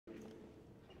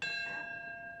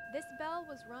This bell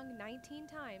was rung 19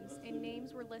 times and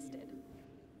names were listed.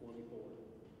 24.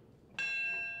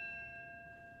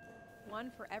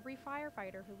 One for every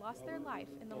firefighter who lost their life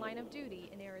in the line of duty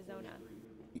in Arizona.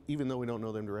 Even though we don't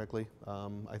know them directly,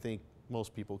 I think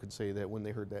most people could say that when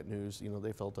they heard that news,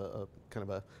 they felt a kind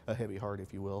of a heavy heart,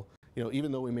 if you will.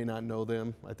 Even though we may not know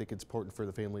them, I think it's important for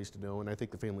the families to know, and I think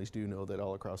the families do know that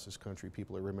all across this country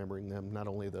people are remembering them, not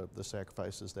only the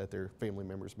sacrifices that their family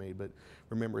members made, but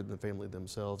remembering the family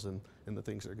themselves and the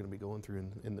things they're going to be going through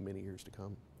in the many years to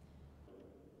come.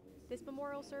 This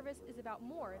memorial service is about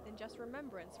more than just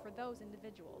remembrance for those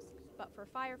individuals, but for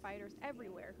firefighters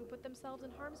everywhere who put themselves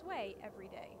in harm's way every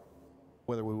day.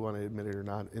 Whether we want to admit it or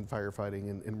not, in firefighting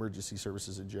and emergency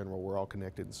services in general, we're all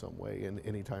connected in some way, and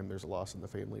anytime there's a loss in the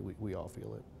family, we all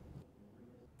feel it.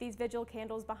 These vigil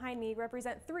candles behind me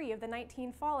represent 3 of the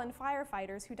 19 fallen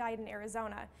firefighters who died in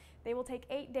Arizona. They will take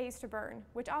 8 days to burn,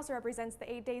 which also represents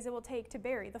the 8 days it will take to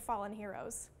bury the fallen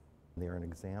heroes. They're an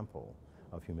example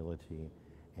of humility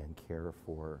and care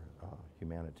for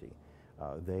humanity.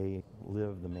 They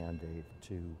live the mandate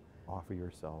to offer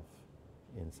yourself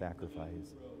in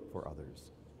sacrifice for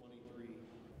others.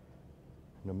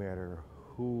 No matter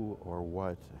who or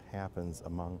what happens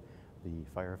among the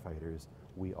firefighters,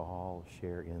 we all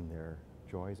share in their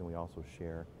joys and we also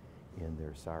share in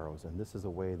their sorrows. And this is a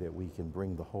way that we can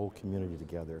bring the whole community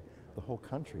together. The whole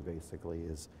country basically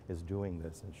is doing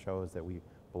this and shows that we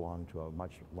belong to a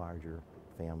much larger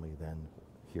family than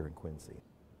here in Quincy.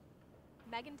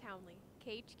 Meghan Townley,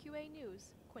 KHQA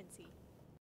News, Quincy.